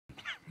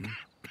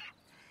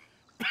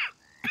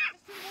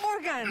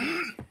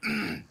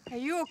Morgan! Are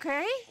you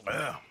okay?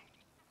 Well,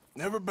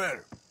 never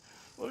better.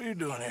 What are you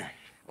doing here?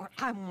 Well,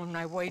 I'm on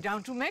my way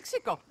down to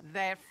Mexico.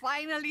 They're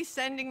finally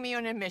sending me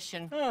on a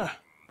mission.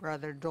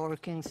 Brother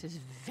Dorkins is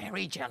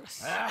very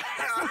jealous.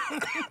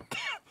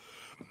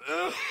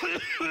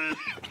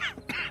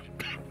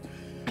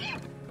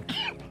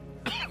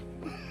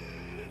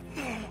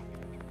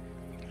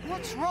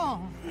 What's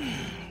wrong?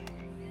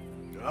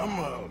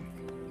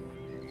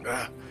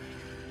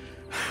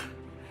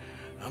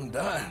 I'm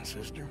dying,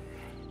 sister.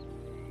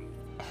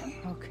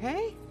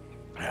 Okay.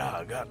 Yeah,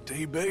 I got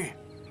TB.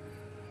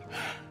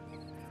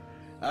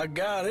 I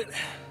got it.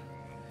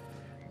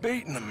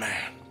 Beating a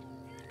man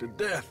to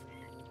death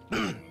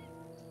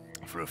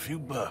for a few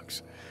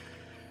bucks.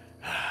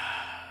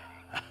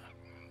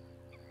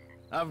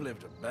 I've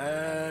lived a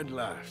bad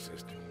life,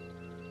 sister.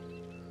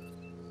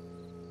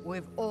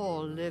 We've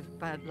all lived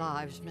bad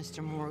lives,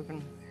 Mr.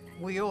 Morgan.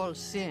 We all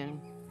sin.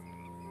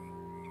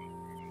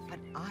 But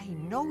I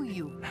know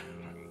you.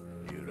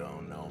 You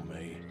don't know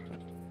me.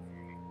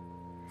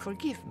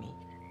 Forgive me,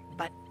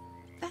 but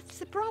that's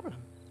the problem.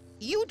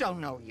 You don't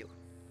know you.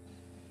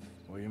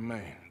 What do you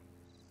mean?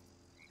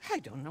 I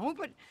don't know,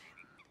 but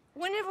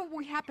whenever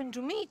we happen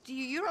to meet,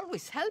 you're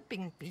always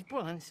helping people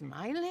and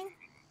smiling.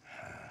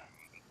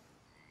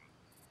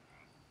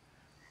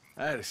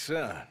 I had a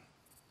son.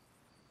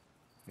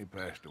 He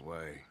passed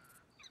away.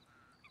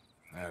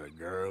 I had a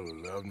girl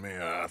who loved me.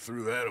 I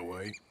threw that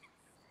away.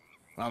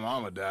 My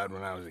mama died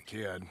when I was a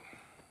kid.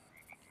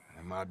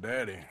 And my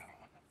daddy,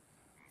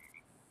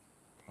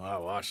 well, I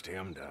watched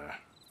him die.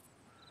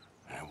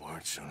 And it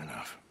weren't soon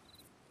enough.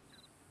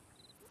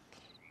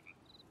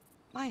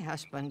 My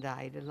husband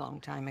died a long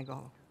time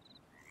ago.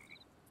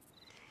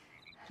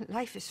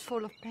 Life is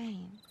full of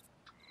pain.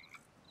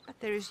 But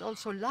there is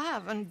also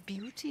love and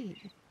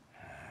beauty.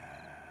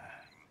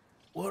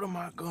 What am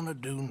I gonna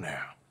do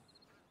now?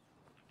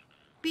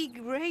 Be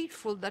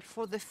grateful that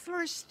for the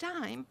first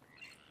time,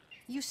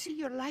 you see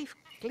your life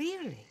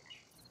clearly.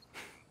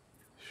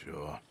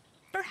 Sure.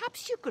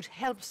 Perhaps you could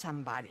help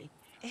somebody.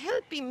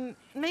 Helping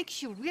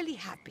makes you really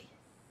happy.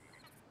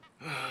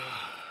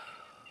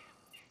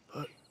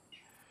 But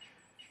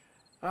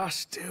I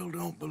still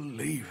don't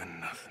believe in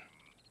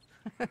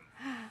nothing.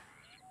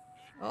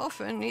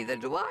 Often, neither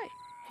do I.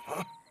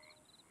 Huh?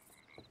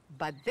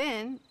 But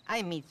then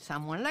I meet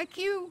someone like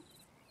you,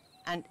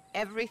 and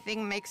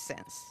everything makes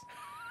sense.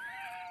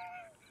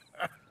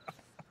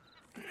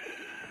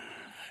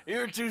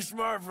 You're too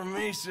smart for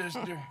me,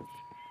 sister.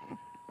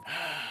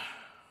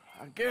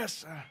 I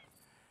guess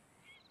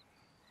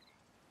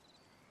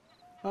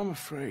I'm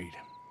afraid.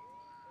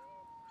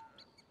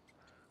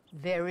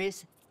 There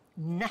is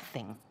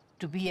nothing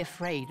to be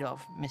afraid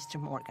of, Mr.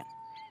 Morgan.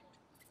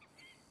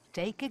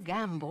 Take a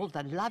gamble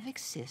that love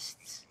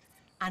exists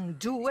and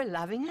do a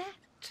loving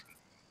act.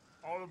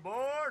 All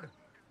aboard!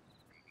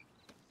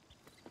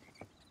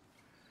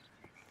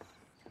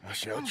 I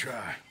shall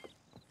try.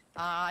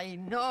 I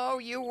know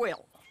you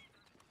will.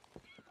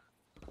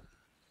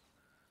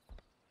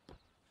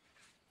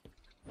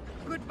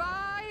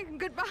 Goodbye,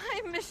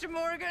 goodbye, Mr.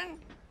 Morgan.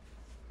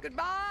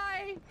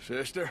 Goodbye.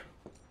 Sister?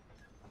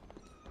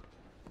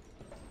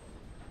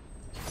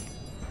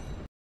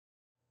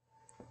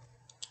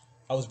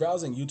 I was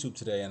browsing YouTube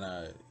today,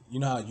 and you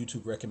know how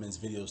YouTube recommends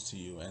videos to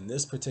you, and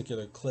this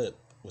particular clip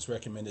was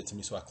recommended to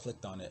me, so I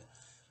clicked on it.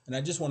 And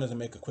I just wanted to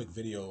make a quick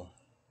video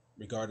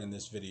regarding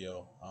this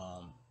video,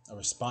 a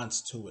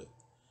response to it.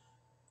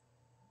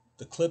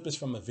 The clip is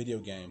from a video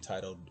game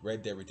titled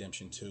Red Dead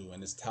Redemption 2,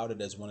 and it's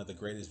touted as one of the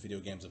greatest video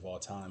games of all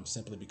time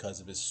simply because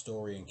of its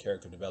story and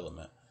character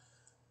development.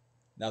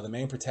 Now, the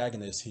main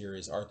protagonist here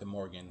is Arthur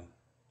Morgan,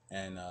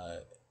 and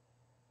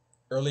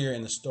earlier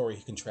in the story,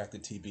 he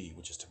contracted TB,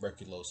 which is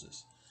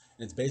tuberculosis.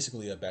 And it's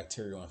basically a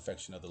bacterial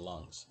infection of the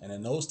lungs. And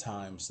in those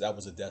times, that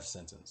was a death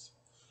sentence.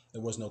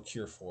 There was no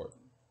cure for it.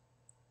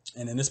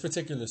 And in this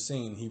particular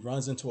scene, he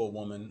runs into a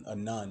woman, a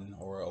nun,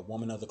 or a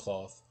woman of the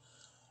cloth,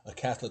 a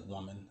Catholic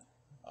woman,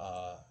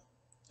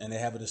 and they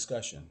have a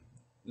discussion.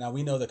 Now,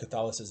 we know that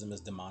Catholicism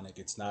is demonic.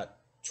 It's not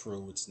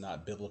true. It's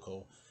not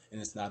biblical. And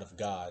it's not of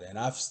God. And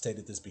I've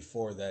stated this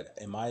before, that,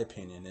 in my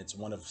opinion, it's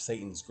one of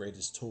Satan's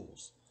greatest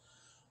tools.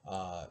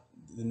 The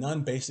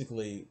nun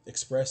basically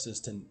expresses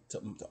to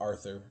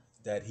Arthur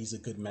that he's a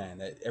good man,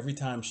 that every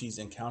time she's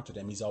encountered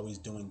him, he's always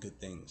doing good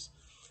things.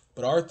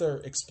 But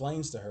Arthur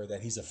explains to her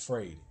that he's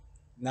afraid.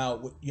 Now,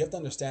 what you have to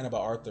understand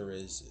about Arthur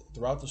is,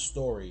 throughout the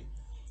story,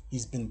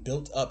 he's been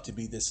built up to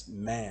be this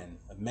man,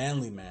 a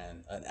manly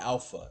man, an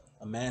alpha,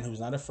 a man who's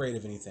not afraid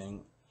of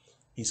anything.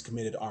 He's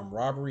committed armed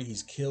robbery,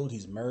 he's killed,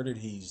 he's murdered,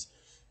 he's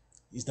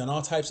done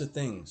all types of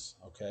things,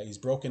 okay? He's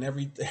broken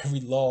every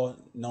law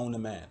known to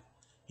man.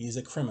 He's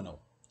a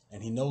criminal,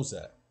 and he knows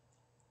that.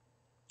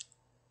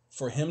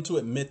 For him to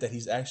admit that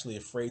he's actually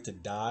afraid to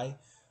die,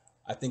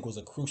 I think was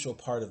a crucial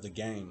part of the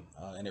game,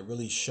 and it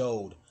really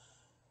showed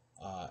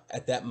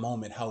at that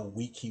moment how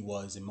weak he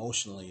was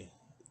emotionally.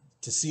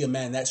 To see a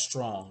man that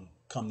strong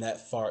come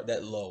that far,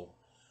 that low,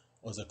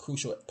 was a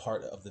crucial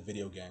part of the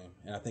video game,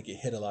 and I think it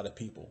hit a lot of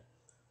people.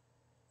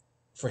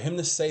 For him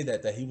to say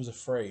that he was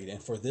afraid,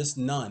 and for this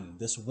nun,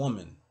 this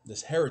woman,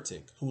 this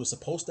heretic who was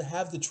supposed to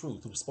have the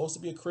truth, who was supposed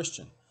to be a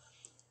Christian,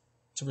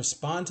 to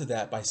respond to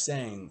that by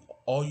saying,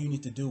 all you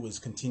need to do is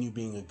continue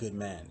being a good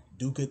man,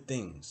 do good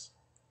things.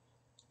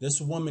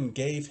 This woman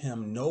gave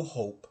him no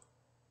hope,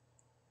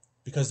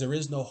 because there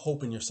is no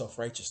hope in your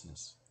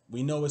self-righteousness.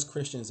 We know as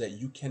Christians that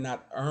you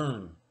cannot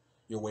earn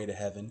your way to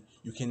heaven.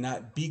 You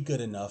cannot be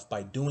good enough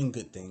by doing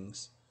good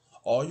things.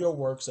 All your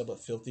works are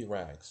but filthy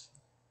rags.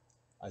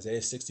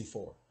 Isaiah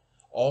 64.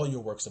 All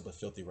your works are but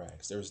filthy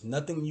rags. There's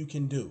nothing you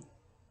can do.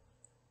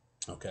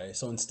 Okay,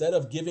 so instead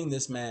of giving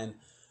this man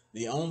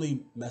the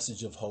only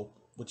message of hope,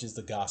 which is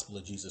the gospel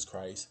of Jesus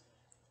Christ,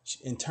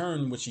 in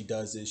turn, what she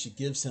does is she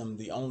gives him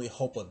the only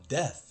hope of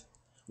death,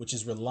 which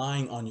is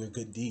relying on your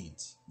good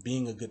deeds,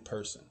 being a good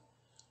person.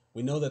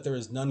 We know that there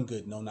is none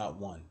good, no, not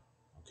one.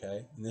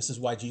 Okay, and this is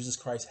why Jesus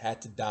Christ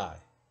had to die.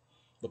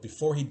 But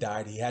before he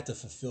died, he had to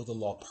fulfill the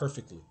law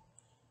perfectly.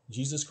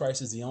 Jesus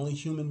Christ is the only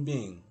human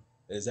being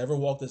that has ever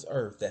walked this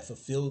earth that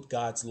fulfilled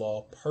God's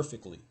law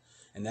perfectly.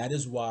 And that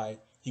is why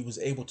he was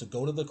able to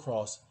go to the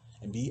cross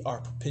and be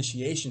our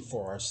propitiation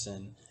for our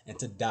sin and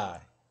to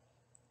die.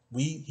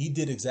 He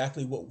did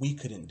exactly what we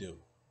couldn't do.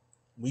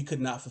 We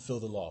could not fulfill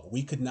the law.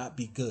 We could not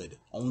be good.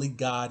 Only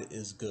God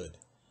is good.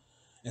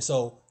 And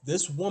so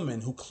this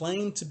woman who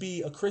claimed to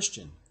be a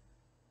Christian,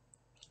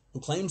 who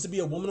claims to be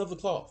a woman of the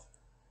cloth,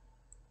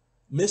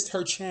 missed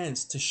her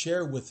chance to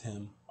share with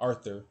him,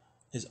 Arthur,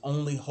 his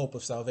only hope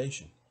of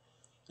salvation.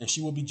 And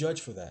she will be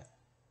judged for that.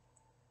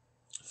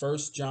 1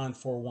 John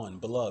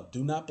 4:1, Beloved,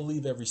 do not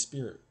believe every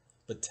spirit,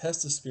 but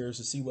test the spirits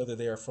to see whether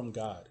they are from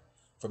God.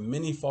 For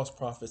many false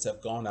prophets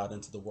have gone out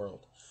into the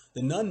world.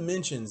 The nun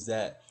mentions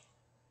that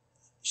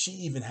she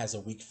even has a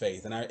weak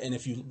faith. And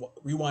if you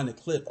rewind the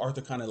clip,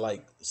 Arthur kind of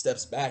like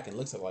steps back and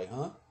looks at like,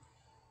 huh?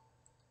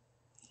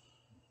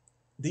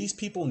 These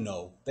people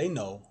know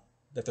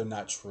that they're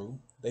not true.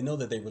 They know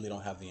that they really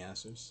don't have the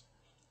answers.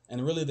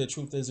 And really the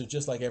truth is they're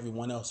just like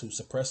everyone else who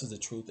suppresses the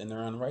truth in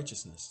their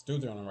unrighteousness, through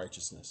their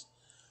unrighteousness.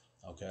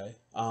 Okay.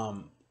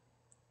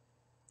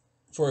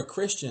 For a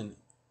Christian,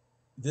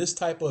 this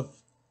type of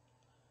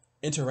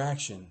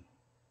interaction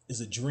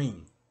is a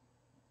dream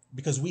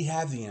because we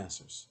have the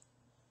answers.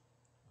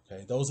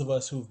 Okay. Those of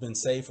us who've been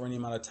saved for any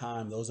amount of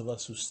time, those of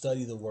us who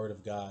study the Word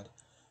of God,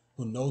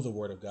 who know the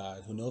Word of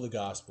God, who know the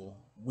gospel,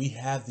 we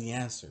have the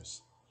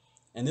answers.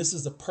 And this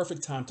is the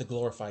perfect time to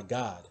glorify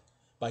God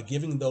by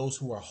giving those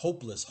who are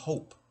hopeless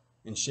hope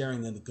and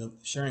sharing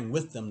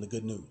with them the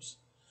good news.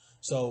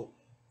 So,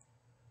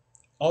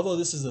 although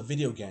this is a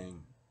video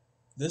game,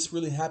 this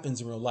really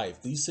happens in real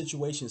life. These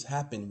situations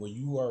happen where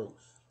you are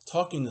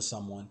talking to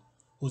someone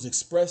who's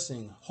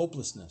expressing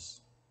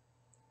hopelessness.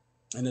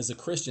 And as a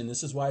Christian,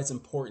 this is why it's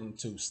important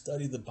to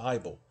study the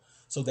Bible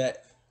so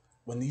that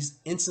when these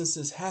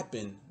instances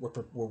happen, we're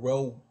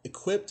well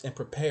equipped and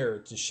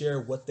prepared to share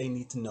what they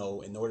need to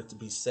know in order to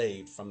be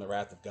saved from the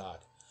wrath of God.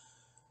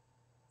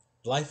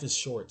 Life is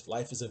short.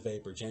 Life is a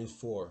vapor. James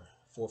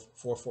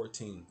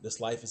 4:14. This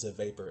life is a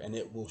vapor and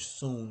it will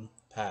soon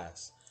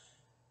pass.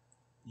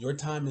 Your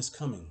time is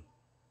coming.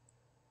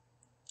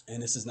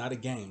 And this is not a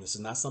game. This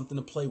is not something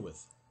to play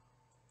with.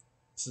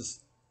 This is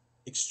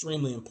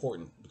extremely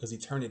important because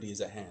eternity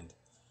is at hand.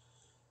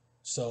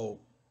 So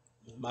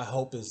my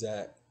hope is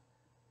that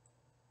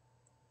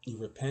you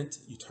repent,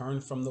 you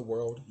turn from the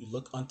world, you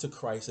look unto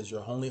Christ as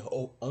your only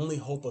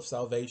hope of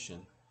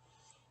salvation,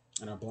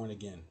 and are born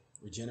again,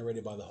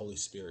 regenerated by the Holy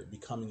Spirit,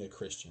 becoming a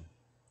Christian.